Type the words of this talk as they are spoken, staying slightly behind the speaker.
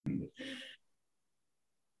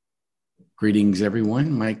Greetings,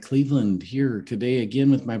 everyone. Mike Cleveland here today again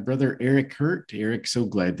with my brother Eric Hurt. Eric, so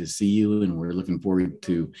glad to see you, and we're looking forward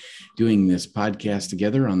to doing this podcast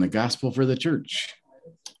together on the gospel for the church.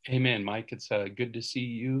 Amen, Mike. It's good to see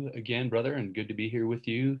you again, brother, and good to be here with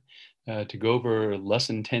you to go over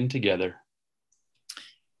lesson 10 together.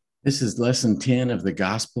 This is lesson 10 of the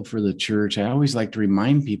gospel for the church. I always like to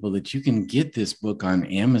remind people that you can get this book on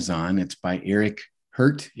Amazon. It's by Eric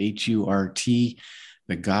Hurt, H-U-R-T,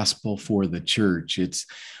 The Gospel for the Church. It's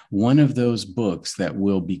one of those books that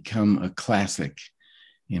will become a classic,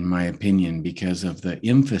 in my opinion, because of the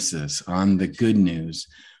emphasis on the good news,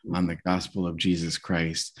 on the gospel of Jesus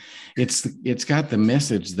Christ. It's got the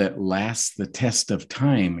message that lasts the test of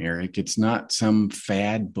time, Eric. It's not some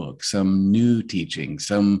fad book, some new teaching,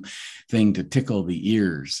 some thing to tickle the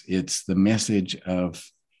ears. It's the message of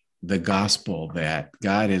the gospel that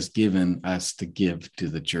God has given us to give to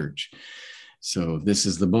the church. So this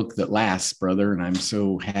is the book that lasts, brother, and I'm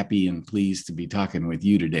so happy and pleased to be talking with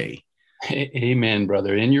you today. Amen,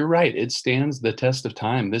 brother. And you're right. It stands the test of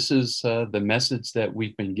time. This is the message that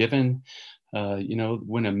we've been given.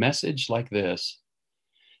 When a message like this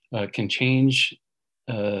can change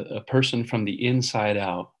a person from the inside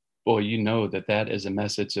out, boy, you know that is a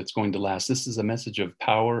message that's going to last. This is a message of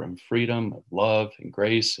power and freedom, of love and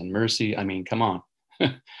grace and mercy. I mean, come on.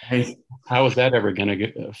 How is that ever going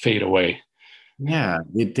to fade away? Yeah,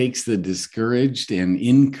 it takes the discouraged and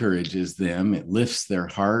encourages them. It lifts their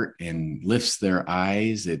heart and lifts their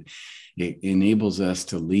eyes. It enables us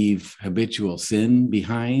to leave habitual sin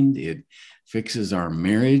behind. It fixes our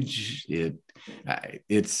marriage.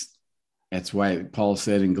 That's why Paul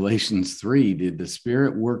said in Galatians 3, did the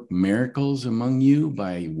Spirit work miracles among you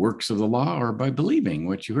by works of the law or by believing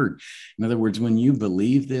what you heard? In other words, when you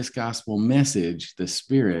believe this gospel message, the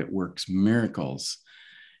Spirit works miracles.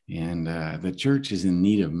 And the church is in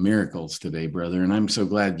need of miracles today, brother. And I'm so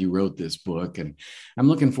glad you wrote this book. And I'm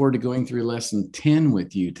looking forward to going through lesson 10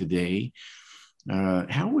 with you today.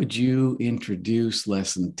 How would you introduce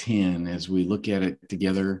lesson 10 as we look at it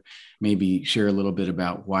together? Maybe share a little bit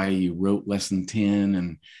about why you wrote lesson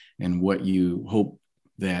 10 and what you hope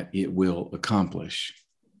that it will accomplish.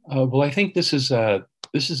 Well, I think this is a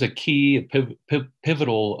key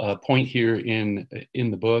pivotal point here in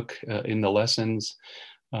the book, in the lessons.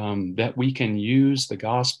 That we can use the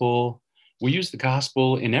gospel. We use the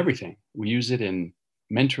gospel in everything. We use it in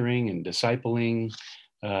mentoring and discipling.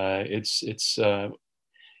 It's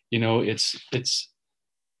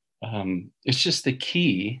just the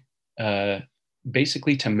key,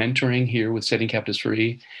 basically, to mentoring here with Setting Captives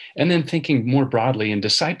Free, and then thinking more broadly and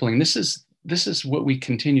discipling. This is what we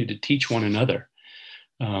continue to teach one another,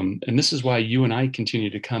 and this is why you and I continue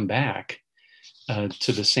to come back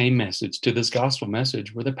to the same message, to this gospel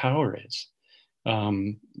message where the power is.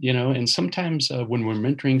 And sometimes when we're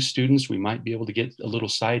mentoring students, we might be able to get a little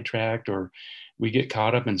sidetracked, or we get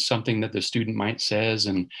caught up in something that the student might says,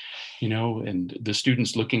 and the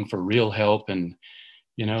student's looking for real help. And,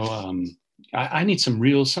 I need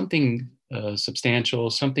something substantial,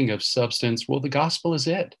 something of substance. Well, the gospel is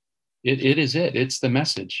it. It is it. It's the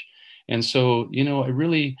message. And so, I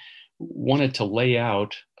really wanted to lay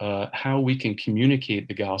out how we can communicate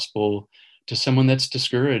the gospel to someone that's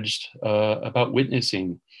discouraged about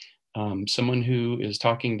witnessing, someone who is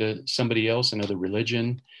talking to somebody else, another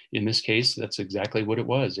religion. In this case, that's exactly what it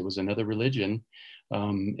was. It was another religion.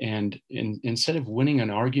 Instead of winning an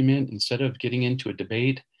argument, instead of getting into a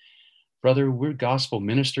debate, brother, we're gospel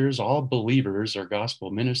ministers. All believers are gospel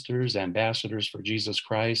ministers, ambassadors for Jesus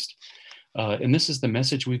Christ. And this is the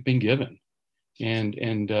message we've been given.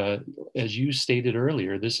 And as you stated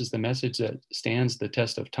earlier, this is the message that stands the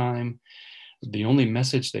test of time, the only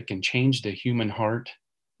message that can change the human heart,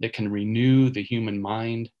 that can renew the human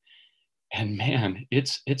mind. And man,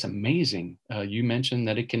 it's amazing. You mentioned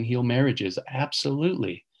that it can heal marriages.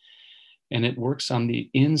 Absolutely. And it works on the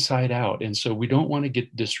inside out. And so we don't want to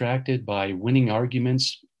get distracted by winning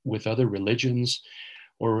arguments with other religions,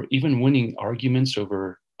 or even winning arguments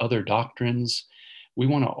over other doctrines. We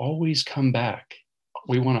want to always come back.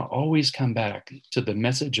 We want to always come back to the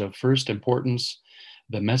message of first importance,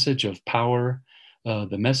 the message of power,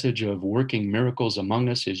 the message of working miracles among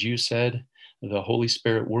us, as you said, the Holy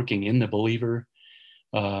Spirit working in the believer.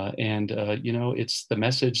 It's the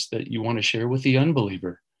message that you want to share with the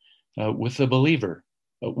unbeliever, with the believer,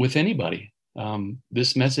 with anybody.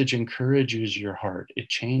 This message encourages your heart. It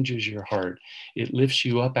changes your heart. It lifts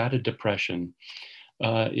you up out of depression.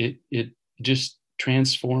 It just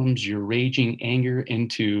transforms your raging anger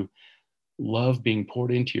into love being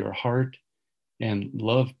poured into your heart, and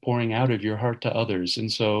love pouring out of your heart to others.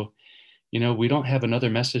 And so We don't have another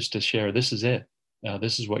message to share. This is it.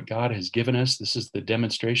 This is what God has given us. This is the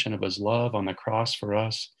demonstration of his love on the cross for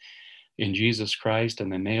us in Jesus Christ,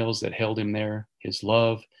 and the nails that held him there, his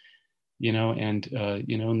love, and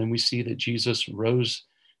then we see that Jesus rose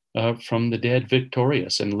from the dead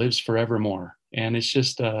victorious and lives forevermore. And it's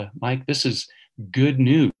just, Mike, this is good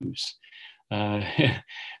news. Uh,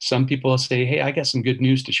 some people say, hey, I got some good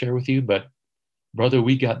news to share with you, but brother,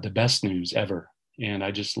 we got the best news ever. And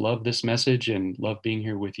I just love this message and love being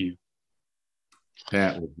here with you.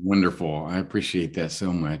 That was wonderful. I appreciate that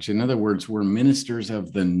so much. In other words, we're ministers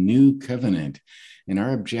of the new covenant, and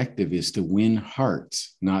our objective is to win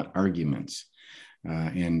hearts, not arguments.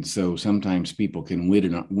 And so sometimes people can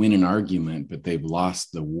win an argument, but they've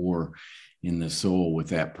lost the war in the soul with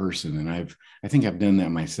that person. And I think I've done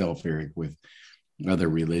that myself, Eric, with other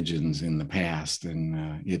religions in the past.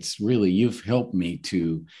 And it's really, you've helped me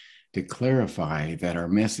to clarify that our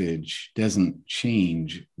message doesn't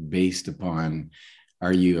change based upon,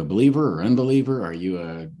 are you a believer or unbeliever? Are you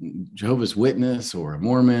a Jehovah's Witness or a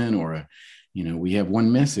Mormon or we have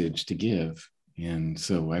one message to give. And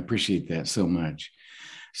so I appreciate that so much.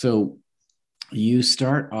 So you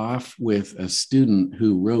start off with a student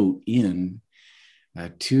who wrote in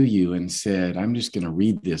to you and said, I'm just going to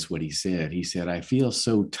read this, what he said. He said, I feel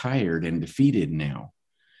so tired and defeated now.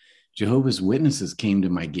 Jehovah's Witnesses came to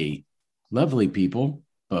my gate. Lovely people,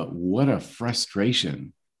 but what a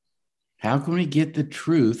frustration. How can we get the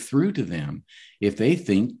truth through to them if they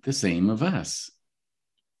think the same of us?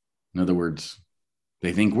 In other words,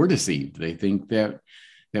 they think we're deceived. They think that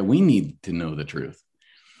we need to know the truth.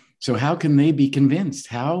 So how can they be convinced?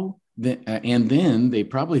 And then they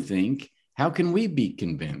probably think, how can we be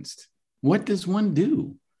convinced? What does one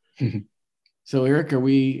do? So, Eric, are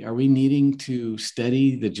we needing to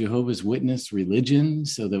study the Jehovah's Witness religion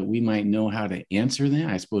so that we might know how to answer them?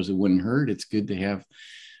 I suppose it wouldn't hurt. It's good to have,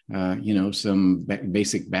 some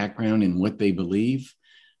basic background in what they believe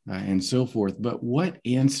and so forth. But what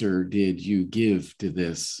answer did you give to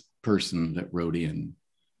this person that wrote in?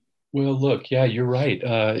 Well, look, yeah, you're right.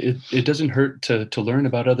 It doesn't hurt to learn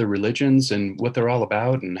about other religions and what they're all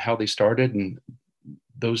about and how they started and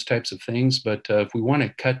those types of things. But if we want to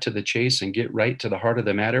cut to the chase and get right to the heart of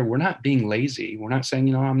the matter, we're not being lazy. We're not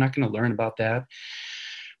saying, I'm not going to learn about that.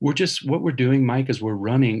 What we're doing, Mike, is we're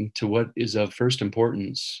running to what is of first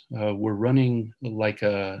importance. We're running like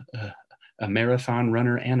a marathon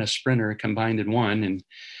runner and a sprinter combined in one. And,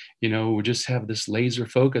 we just have this laser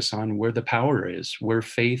focus on where the power is, where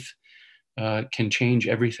faith can change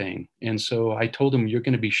everything. And so I told him, you're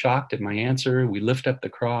going to be shocked at my answer. We lift up the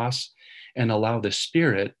cross and allow the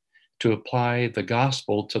Spirit to apply the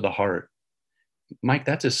gospel to the heart. Mike,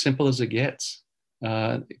 that's as simple as it gets.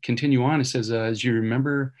 Continue on. It says, as you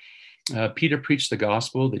remember, Peter preached the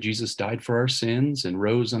gospel that Jesus died for our sins and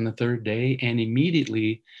rose on the third day. And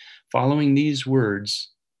immediately following these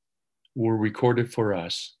words were recorded for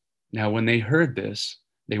us. Now, when they heard this,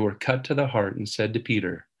 they were cut to the heart and said to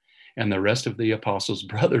Peter and the rest of the apostles,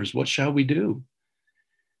 brothers, what shall we do?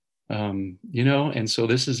 And so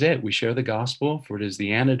this is it. We share the gospel, for it is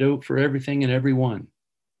the antidote for everything and everyone.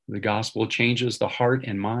 The gospel changes the heart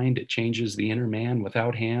and mind. It changes the inner man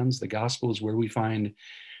without hands. The gospel is where we find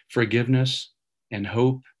forgiveness and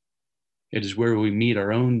hope. It is where we meet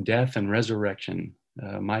our own death and resurrection.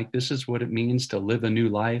 Mike, this is what it means to live a new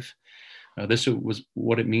life. This was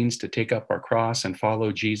what it means to take up our cross and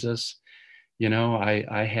follow Jesus.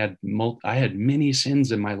 I had many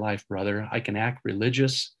sins in my life, brother. I can act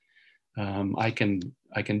religious. I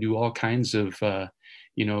can do all kinds of,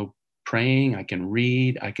 praying. I can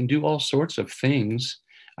read. I can do all sorts of things.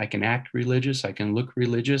 I can act religious. I can look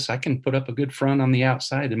religious. I can put up a good front on the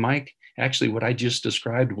outside. And Mike, actually, what I just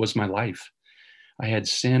described was my life. I had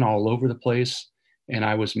sin all over the place, and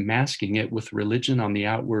I was masking it with religion on the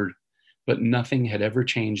outward, but nothing had ever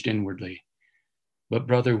changed inwardly. But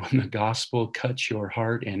brother, when the gospel cuts your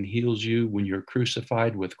heart and heals you, when you're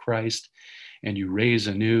crucified with Christ and you raise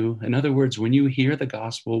anew, in other words, when you hear the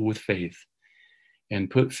gospel with faith and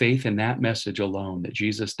put faith in that message alone, that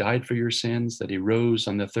Jesus died for your sins, that he rose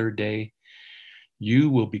on the third day, you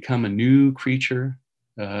will become a new creature.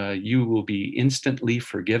 You will be instantly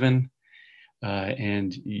forgiven,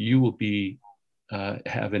 and you will be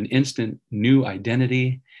have an instant new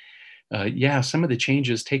identity. Some of the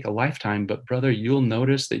changes take a lifetime, but brother, you'll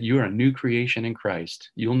notice that you are a new creation in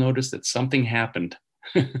Christ. You'll notice that something happened,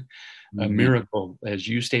 a miracle, as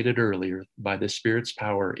you stated earlier, by the Spirit's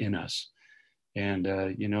power in us. And,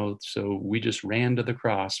 so we just ran to the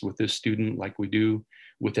cross with this student like we do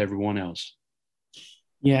with everyone else.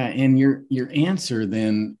 Yeah, and your answer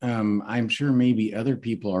then, I'm sure maybe other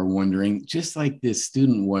people are wondering, just like this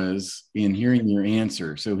student was in hearing your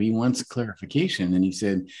answer. So he wants clarification, and he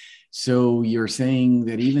said, "So you're saying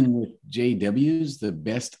that even with JWs, the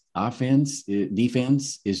best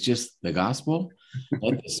defense is just the gospel?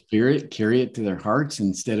 Let the Spirit carry it to their hearts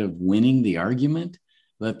instead of winning the argument.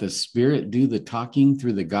 Let the Spirit do the talking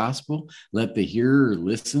through the gospel. Let the hearer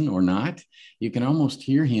listen or not." You can almost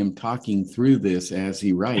hear him talking through this as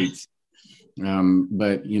he writes.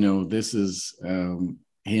 But this is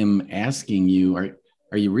him asking you,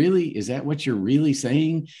 are you really, is that what you're really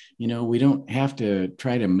saying? We don't have to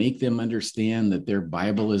try to make them understand that their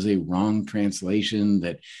Bible is a wrong translation,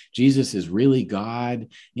 that Jesus is really God,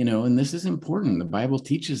 and this is important. The Bible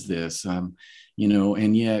teaches this, and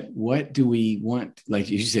yet what do we want?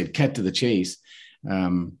 Like you said, cut to the chase.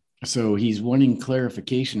 So he's wanting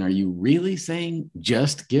clarification. Are you really saying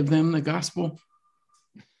just give them the gospel?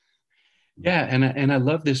 Yeah, and I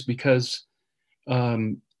love this because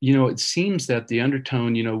it seems that the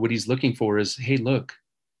undertone, what he's looking for is, hey, look,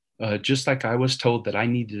 just like I was told that I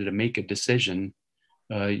needed to make a decision,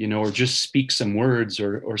 or just speak some words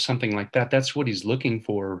or something like that. That's what he's looking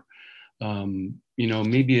for.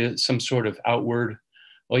 Maybe some sort of outward,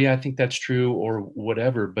 oh yeah, I think that's true or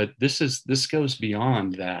whatever. But this goes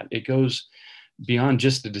beyond that. It goes beyond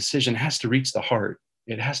just a decision. It has to reach the heart.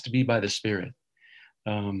 It has to be by the Spirit.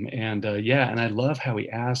 And I love how he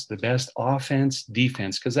asked the best offense,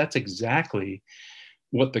 defense, because that's exactly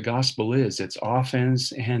what the gospel is. It's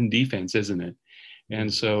offense and defense, isn't it?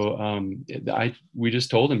 And so we just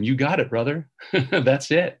told him, you got it, brother.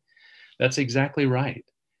 That's it. That's exactly right.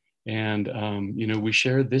 And we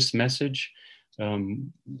share this message,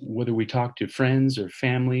 whether we talk to friends or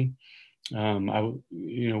family.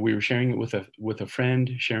 We were sharing it with a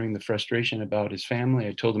friend, sharing the frustration about his family.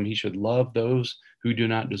 I told him he should love those who do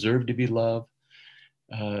not deserve to be loved,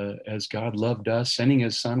 as God loved us, sending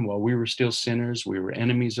his son while we were still sinners. We were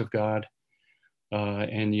enemies of God,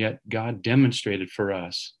 and yet God demonstrated for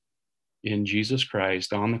us in Jesus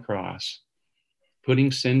Christ on the cross,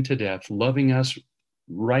 putting sin to death, loving us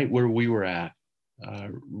right where we were at,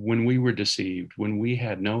 when we were deceived, when we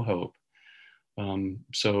had no hope.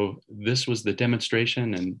 So this was the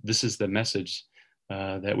demonstration, and this is the message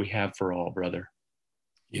that we have for all, brother.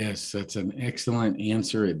 Yes, that's an excellent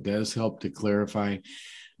answer. It does help to clarify.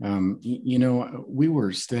 We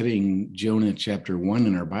were studying Jonah chapter 1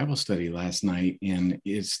 in our Bible study last night, and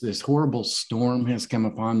it's this horrible storm has come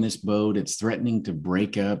upon this boat. It's threatening to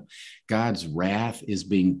break up. God's wrath is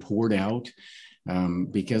being poured out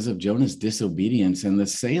because of Jonah's disobedience. And the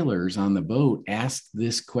sailors on the boat asked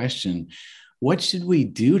this question: what should we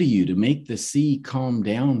do to you to make the sea calm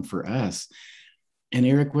down for us? And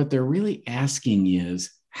Eric, what they're really asking is,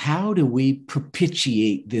 how do we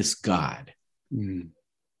propitiate this God? Mm.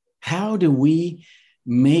 How do we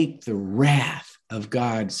make the wrath of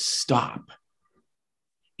God stop?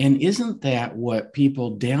 And isn't that what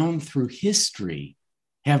people down through history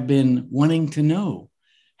have been wanting to know?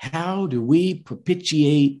 How do we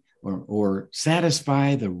propitiate or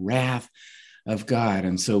satisfy the wrath of God?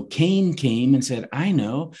 And so Cain came and said, I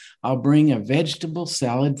know, I'll bring a vegetable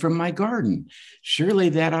salad from my garden. Surely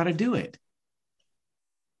that ought to do it.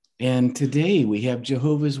 And today we have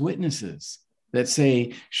Jehovah's Witnesses that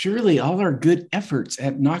say, surely all our good efforts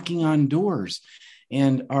at knocking on doors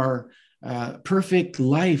and our perfect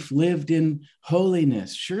life lived in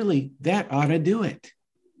holiness, surely that ought to do it.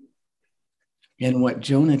 And what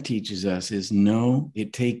Jonah teaches us is, no,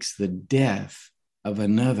 it takes the death of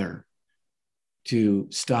another to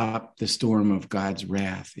stop the storm of God's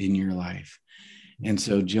wrath in your life. And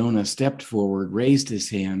so Jonah stepped forward, raised his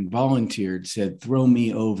hand, volunteered, said, throw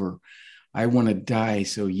me over. I want to die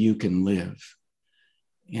so you can live.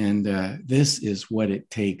 And this is what it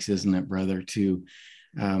takes, isn't it, brother,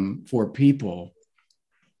 for people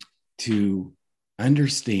to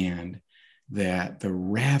understand that the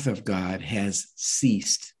wrath of God has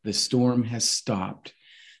ceased. The storm has stopped.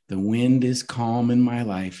 The wind is calm in my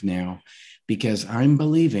life now, because I'm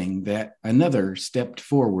believing that another stepped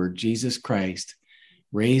forward, Jesus Christ,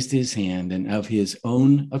 raised his hand, and of his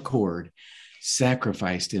own accord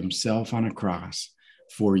sacrificed himself on a cross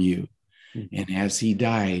for you. And as he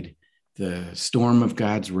died, the storm of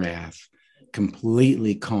God's wrath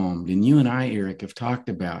completely calmed. And you and I, Eric, have talked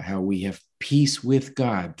about how we have peace with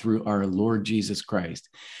God through our Lord Jesus Christ.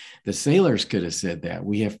 The sailors could have said that.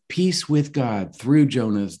 We have peace with God through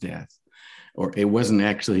Jonah's death. Or it wasn't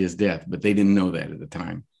actually his death, but they didn't know that at the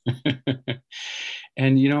time.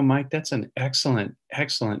 And, Mike, that's an excellent,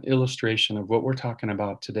 excellent illustration of what we're talking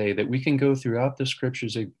about today, that we can go throughout the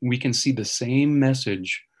scriptures. We can see the same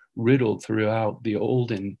message riddled throughout the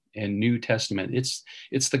Old and New Testament.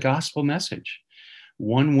 It's the gospel message.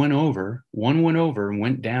 One went over and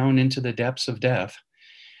went down into the depths of death.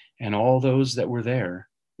 And all those that were there,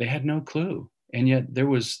 they had no clue. And yet there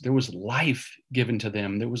was life given to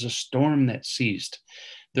them. There was a storm that ceased.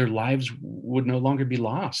 Their lives would no longer be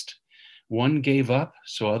lost. One gave up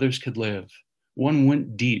so others could live. One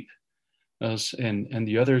went deep, and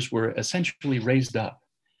the others were essentially raised up.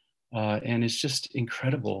 And it's just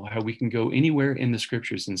incredible how we can go anywhere in the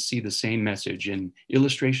scriptures and see the same message in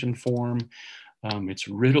illustration form. It's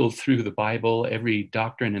riddled through the Bible. Every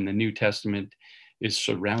doctrine in the New Testament is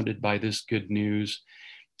surrounded by this good news.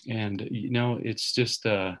 And, it's just,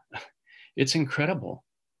 it's incredible.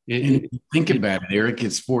 Think about it, Eric.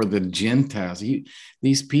 It's for the Gentiles.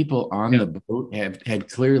 These people on the boat had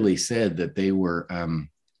clearly said that they were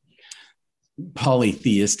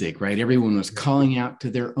polytheistic, right? Everyone was calling out to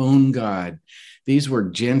their own God. These were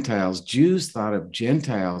Gentiles. Jews thought of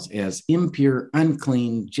Gentiles as impure,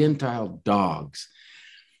 unclean Gentile dogs.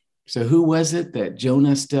 So who was it that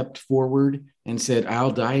Jonah stepped forward and said,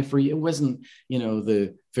 I'll die for you? It wasn't,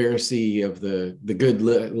 the Pharisee of the good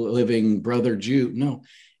living brother Jew. No,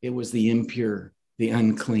 it was the impure, the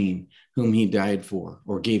unclean, whom he died for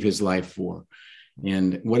or gave his life for.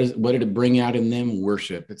 And what did it bring out in them?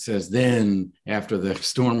 Worship. It says, then after the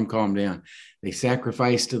storm calmed down, they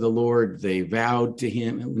sacrificed to the Lord. They vowed to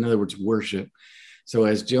him. In other words, worship. So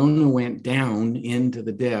as Jonah went down into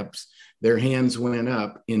the depths, their hands went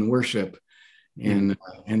up in worship. And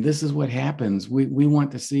this is what happens. We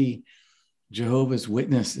want to see Jehovah's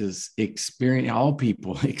Witnesses all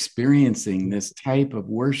people experiencing this type of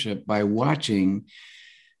worship by watching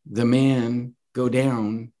the man go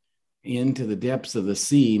down into the depths of the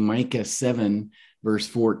sea. Micah 7 verse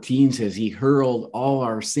 14 says he hurled all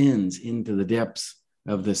our sins into the depths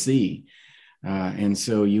of the sea. And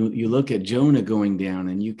so you look at Jonah going down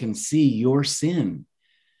and you can see your sin,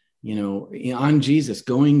 on Jesus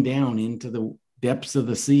going down into the depths of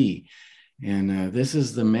the sea. And this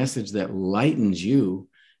is the message that lightens you.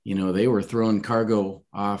 They were throwing cargo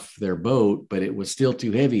off their boat, but it was still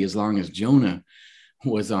too heavy as long as Jonah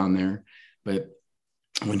was on there. But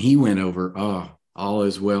when he went over, all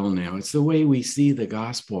is well now. It's the way we see the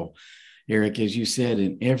gospel, Eric, as you said,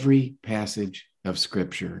 in every passage of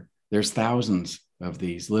scripture. There's thousands of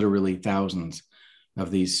these, literally thousands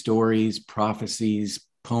of these stories, prophecies,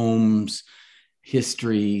 poems,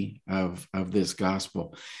 history of this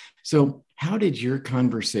gospel. So how did your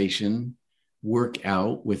conversation work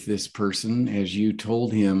out with this person as you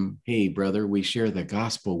told him, hey, brother, we share the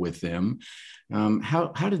gospel with them?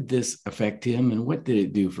 How did this affect him, and what did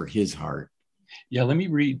it do for his heart? Yeah, let me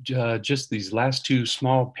read just these last two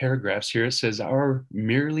small paragraphs here. It says, our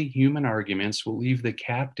merely human arguments will leave the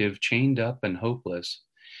captive chained up and hopeless.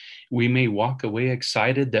 We may walk away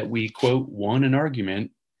excited that we, quote, won an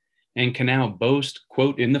argument and can now boast,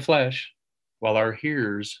 quote, in the flesh, while our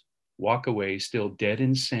hearers walk away still dead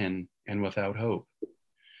in sin and without hope.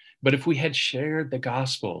 But if we had shared the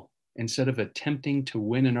gospel, instead of attempting to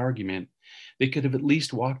win an argument, they could have at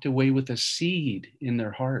least walked away with a seed in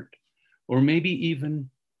their heart, or maybe even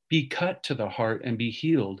be cut to the heart and be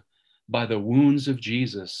healed by the wounds of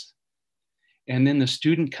Jesus. And then the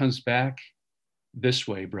student comes back this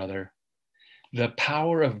way, brother. The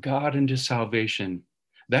power of God into salvation,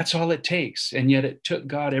 that's all it takes. And yet it took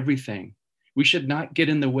God everything. We should not get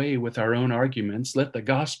in the way with our own arguments. Let the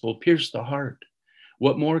gospel pierce the heart.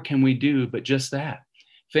 What more can we do but just that?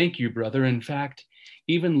 Thank you, brother. In fact,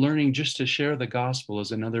 even learning just to share the gospel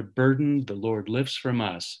is another burden the Lord lifts from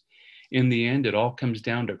us. In the end, it all comes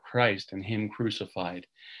down to Christ and him crucified.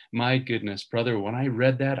 My goodness, brother, when I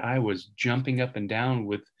read that, I was jumping up and down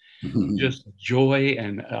with just joy.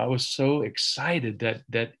 And I was so excited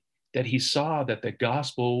that he saw that the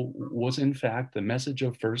gospel was, in fact, the message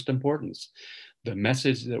of first importance, the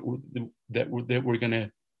message that we're going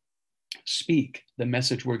to speak, the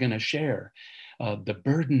message we're going to share. The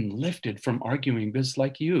burden lifted from arguing, because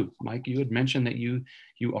like you, Mike, you had mentioned that you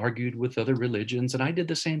argued with other religions, and I did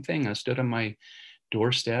the same thing. I stood on my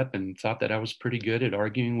doorstep and thought that I was pretty good at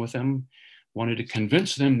arguing with them, wanted to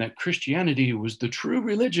convince them that Christianity was the true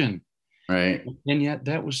religion. Right. And yet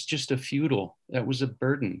that was just that was a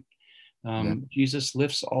burden. Jesus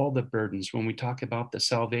lifts all the burdens when we talk about the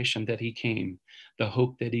salvation that he came, the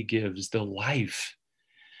hope that he gives, the life,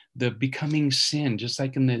 the becoming sin, just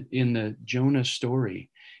like in the Jonah story.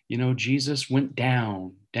 Jesus went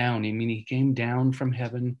down. I mean, he came down from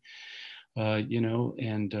heaven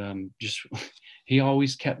just he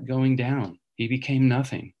always kept going down. He became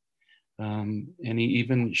nothing. And he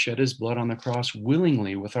even shed his blood on the cross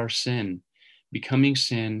willingly with our sin, becoming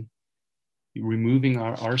sin, removing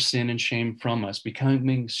our sin and shame from us,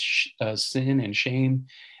 becoming sin and shame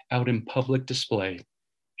out in public display,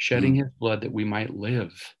 shedding his blood that we might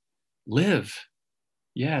live.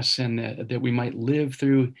 Yes, and that we might live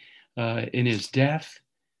through in his death,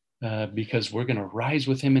 because we're going to rise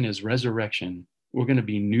with him in his resurrection. We're going to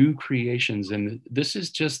be new creations. And this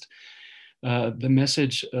is just the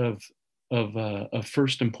message of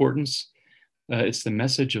first importance. It's the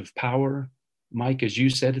message of power. Mike, as you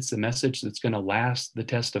said, it's the message that's going to last the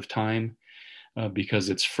test of time, because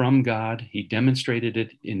it's from God. He demonstrated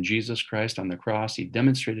it in Jesus Christ on the cross. He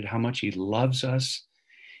demonstrated how much he loves us,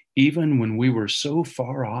 even when we were so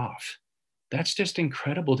far off. That's just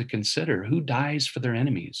incredible to consider. Who dies for their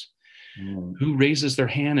enemies? Who raises their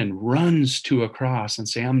hand and runs to a cross and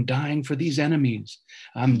say, I'm dying for these enemies.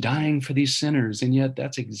 I'm dying for these sinners. And yet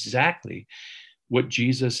that's exactly what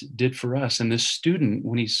Jesus did for us. And this student,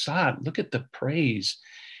 when he saw it, look at the praise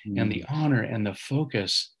and the honor and the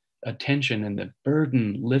focus, attention and the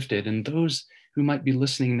burden lifted. And those who might be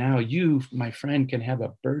listening now, you, my friend, can have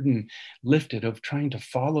a burden lifted of trying to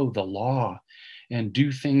follow the law and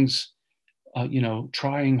do things,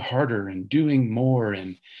 trying harder and doing more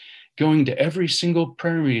and going to every single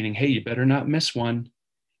prayer meeting. Hey, you better not miss one.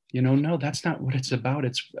 No, that's not what it's about.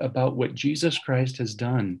 It's about what Jesus Christ has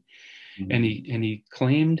done. Mm-hmm. And he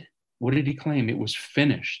claimed, what did he claim? It was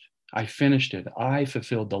finished. I finished it. I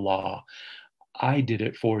fulfilled the law. I did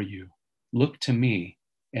it for you. Look to me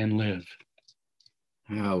and live.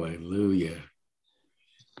 Hallelujah.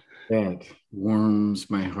 That warms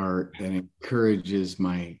my heart. That encourages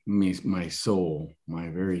my soul, my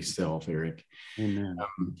very self, Eric. Amen.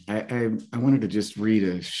 I wanted to just read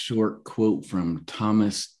a short quote from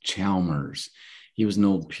Thomas Chalmers. He was an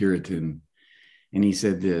old Puritan, and he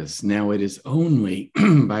said this: "Now it is only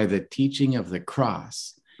by the teaching of the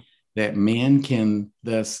cross that man can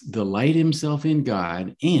thus delight himself in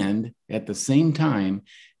God and at the same time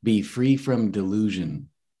be free from delusion."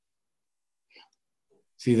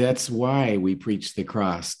 See, that's why we preach the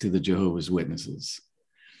cross to the Jehovah's Witnesses.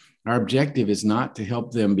 Our objective is not to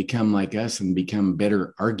help them become like us and become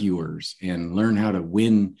better arguers and learn how to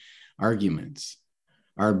win arguments.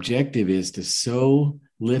 Our objective is to so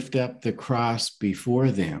lift up the cross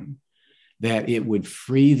before them that it would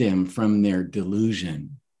free them from their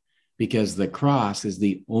delusion, because the cross is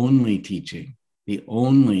the only teaching, the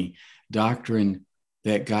only doctrine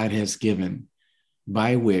that God has given,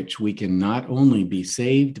 by which we can not only be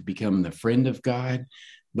saved, become the friend of God,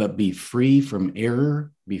 but be free from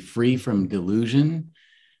error, be free from delusion.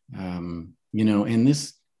 And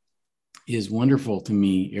this is wonderful to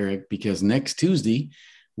me, Eric, because next Tuesday,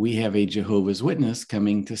 we have a Jehovah's Witness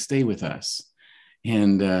coming to stay with us.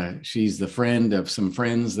 And she's the friend of some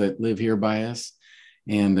friends that live here by us.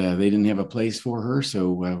 And they didn't have a place for her.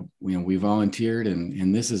 So, we volunteered.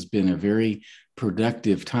 And this has been a very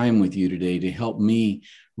productive time with you today to help me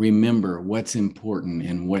remember what's important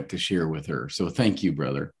and what to share with her. So thank you,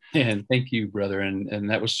 brother. And thank you, brother. And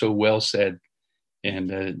that was so well said.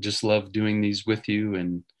 And just love doing these with you,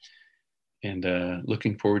 and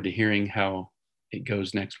looking forward to hearing how it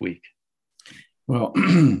goes next week. Well,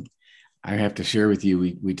 I have to share with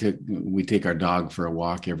you, we take our dog for a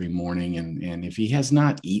walk every morning, and if he has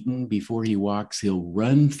not eaten before he walks, he'll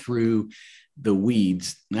run through the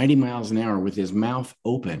weeds 90 miles an hour with his mouth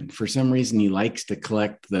open. For some reason, he likes to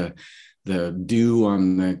collect the dew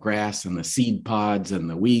on the grass and the seed pods and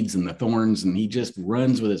the weeds and the thorns, and he just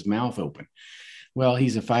runs with his mouth open. Well,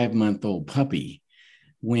 he's a 5-month-old puppy.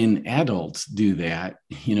 When adults do that,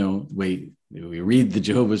 we read the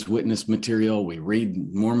Jehovah's Witness material, we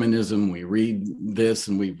read Mormonism, we read this,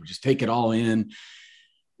 and we just take it all in.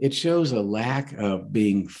 It shows a lack of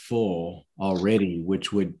being full already,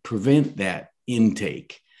 which would prevent that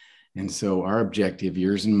intake. And so our objective,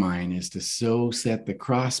 yours and mine, is to so set the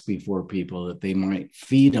cross before people that they might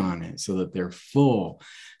feed on it, so that they're full,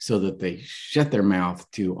 so that they shut their mouth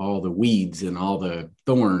to all the weeds and all the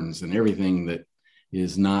thorns and everything that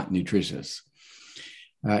is not nutritious.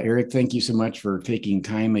 Eric, thank you so much for taking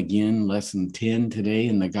time again. Lesson 10 today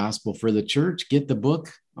in the Gospel for the Church. Get the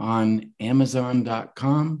book on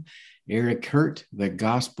Amazon.com. Eric Hurt, The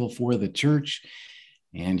Gospel for the Church,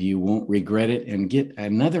 and you won't regret it. And get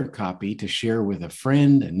another copy to share with a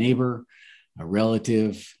friend, a neighbor, a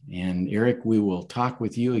relative. And Eric, we will talk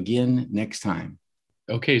with you again next time.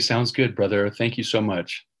 Okay, sounds good, brother. Thank you so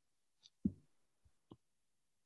much.